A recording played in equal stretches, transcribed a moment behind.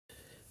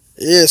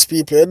Yes,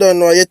 people, you don't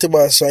know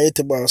Yetibas on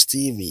Yetibas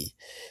TV.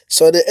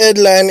 So the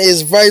headline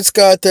is Vybz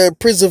Kartel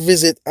prison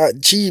visit at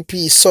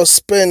GP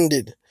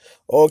suspended.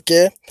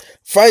 Okay,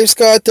 Vybz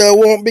Kartel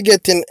won't be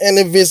getting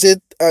any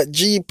visit at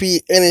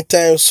GP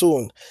anytime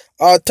soon.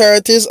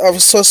 Authorities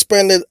have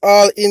suspended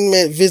all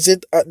inmate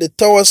visit at the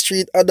Tower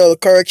Street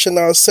Adult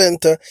Correctional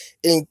Center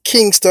in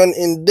Kingston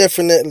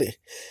indefinitely.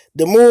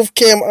 The move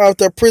came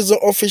after prison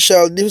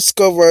officials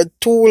discovered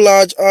two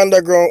large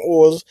underground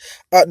holes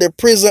at the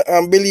prison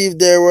and believed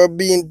they were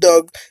being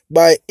dug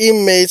by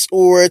inmates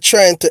who were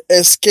trying to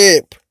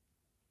escape.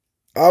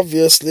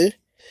 Obviously,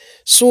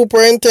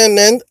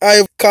 Superintendent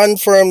I've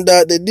confirmed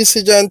that the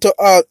decision to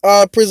halt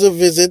all prison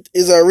visits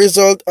is a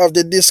result of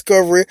the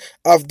discovery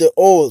of the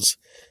holes.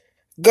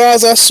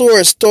 Gaza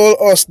source told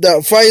us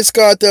that Vybz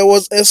Kartel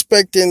was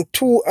expecting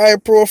two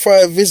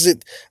high-profile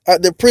visits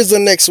at the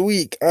prison next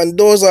week, and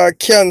those are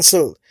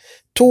cancelled.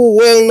 Two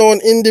well-known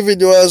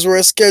individuals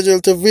were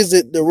scheduled to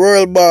visit the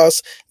royal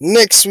boss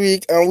next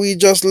week, and we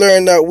just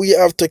learned that we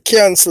have to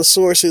cancel,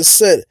 sources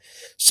said.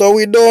 So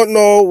we don't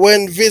know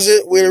when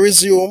visit will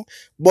resume,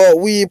 but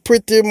we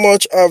pretty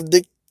much have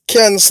to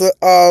cancel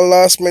our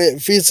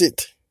last-minute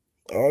visit.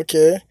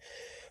 Okay.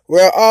 We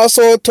are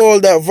also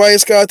told that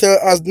Vybz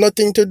Kartel has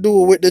nothing to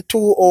do with the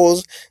two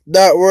holes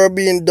that were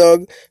being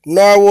dug,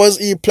 nor was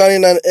he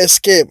planning an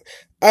escape.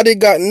 Adi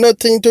got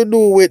nothing to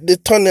do with the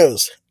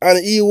tunnels,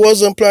 and he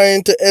wasn't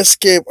planning to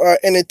escape or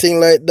anything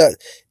like that.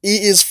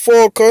 He is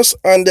focused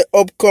on the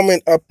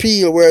upcoming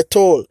appeal, we're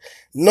told.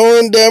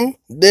 Knowing them,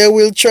 they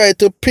will try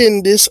to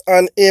pin this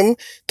on him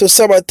to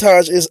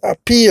sabotage his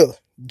appeal,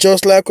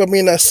 just like what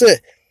Mina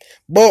said.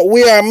 But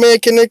we are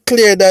making it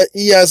clear that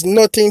he has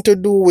nothing to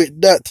do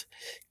with that.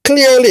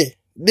 Clearly,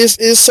 this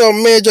is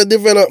some major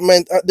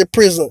development at the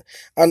prison,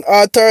 and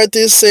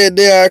authorities say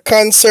they are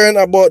concerned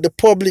about the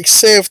public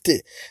safety.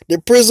 The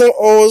prison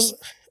hosts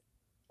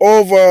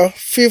over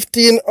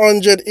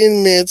 1,500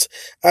 inmates,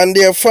 and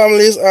their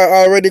families are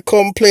already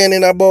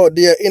complaining about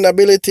their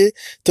inability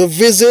to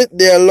visit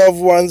their loved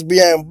ones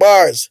behind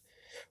bars.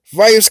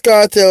 Vybz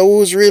Kartel,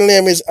 whose real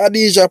name is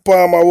Adidja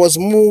Palmer, was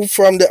moved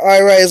from the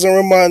Horizon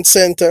Remand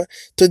Center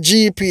to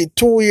GP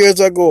 2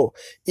 years ago.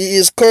 He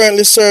is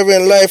currently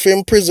serving life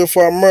in prison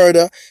for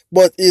murder,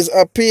 but is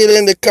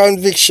appealing the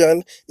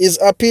conviction. His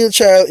appeal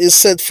trial is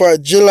set for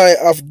July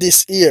of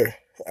this year.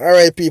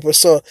 Alright, people,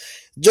 so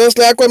just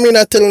like what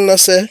I'm telling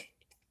us,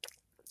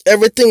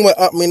 everything will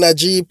happen at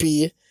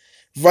GP,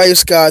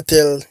 Vybz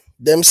Kartel,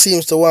 them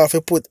seems to want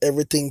to put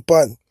everything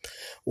on.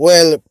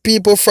 Well,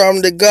 people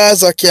from the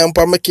Gaza camp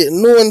are making it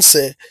known,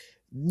 say,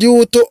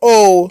 due to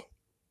how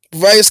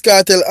Vybz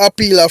Kartel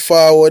appeal are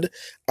forward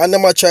and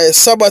them are try to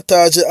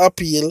sabotage the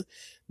appeal,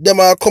 them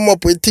are come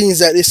up with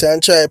things like this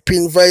and try to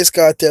pin Vybz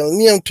Kartel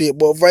name to it,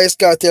 but Vybz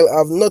Kartel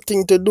have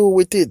nothing to do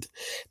with it.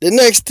 The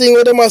next thing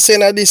what them are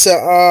saying at this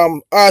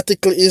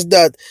article is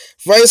that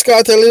Vybz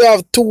Kartel will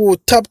have two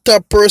top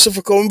person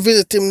to come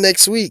visit him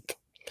next week.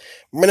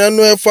 I don't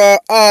know if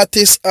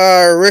artists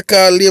or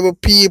record label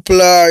people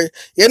are,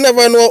 you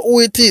never know who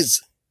it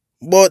is.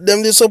 But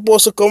them they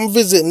supposed to come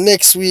visit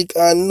next week,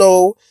 and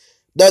now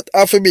that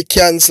have to be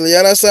cancelled. You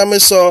understand me?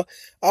 So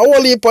a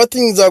whole heap of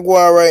things are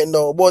going right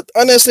now. But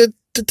honestly,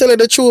 to tell you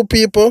the truth,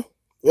 people,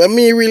 when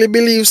me really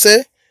believe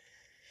say,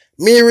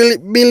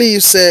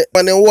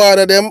 when the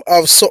water them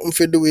have something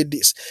to do with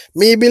this.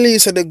 Me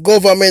believe say the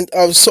government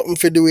have something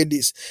to do with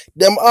this.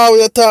 Them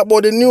always talk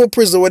about the new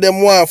prison where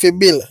them want to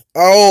build.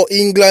 How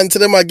England to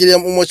them give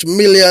them how much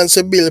millions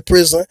to build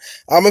prison.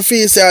 And I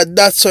feel say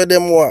that's what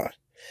them want.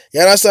 You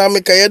understand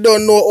me? Because you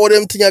don't know how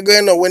them things are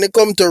going on. When it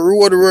comes to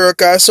road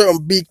work or certain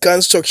big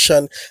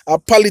construction, a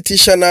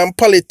politician and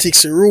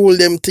politics rule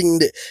them things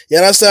there. You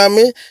understand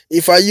me?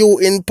 If are you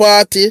in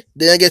party,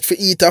 then you get to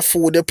eat a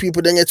food, the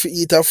people then get to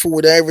eat a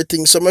food and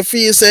everything. So I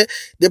feel say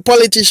the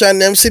politician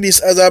them see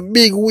this as a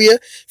big way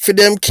for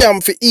them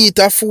camp for eat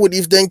a food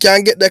if they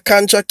can get the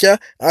contract here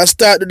and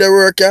start the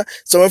work here.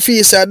 So I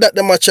feel say that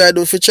them a try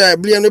do for try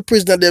blame the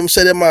prisoner them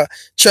say them a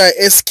try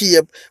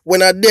escape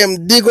when a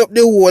them dig up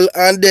the hole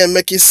and then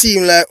make it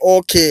seem like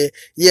okay,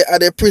 yeah, at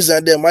the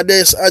prison them. I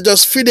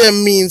just feed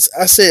them means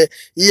I say,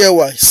 yeah,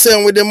 what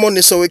send with the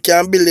money so we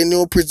can build a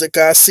new prison.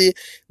 Because see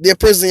the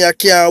prison you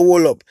can't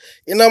hold up.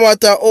 It no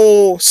matter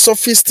how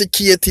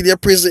sophisticated the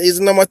prison is,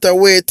 no matter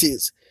where it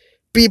is.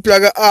 People are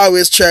gonna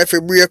always try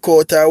to break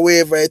out or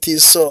wherever it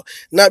is. So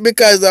not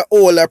because the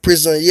old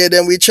prison, yeah,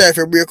 then we try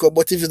to break out.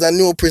 But if it's a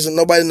new prison,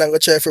 nobody not gonna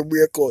try to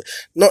break out.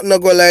 Not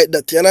go like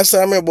that. You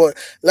understand me? But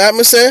like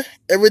me say,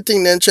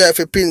 everything then try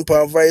to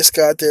pinpoint Vybz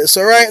Kartel.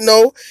 So right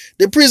now,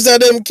 the prisoner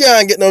them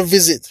can't get no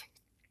visit.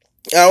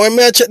 And when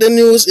I check the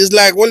news, it's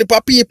like only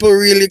people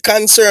really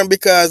concerned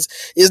because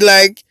it's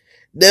like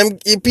them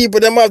people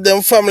them have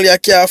them family I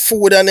care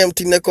food and them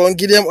thing they can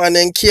give them and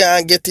then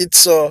can't get it.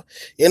 So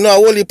you know a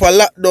whole heap of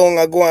lockdown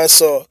are going.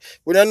 So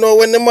we don't know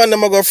when the man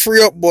them are going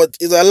free up, but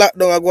it's a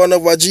lockdown are going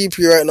over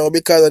GP right now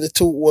because of the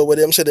two where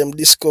them say them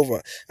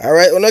discover.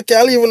 Alright, when I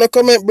can leave in a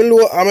comment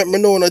below and let me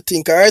know what you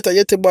think. Alright, I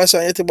Yetibas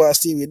and Yetibas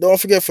TV. Don't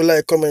forget to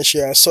like, comment,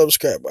 share and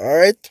subscribe.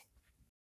 Alright.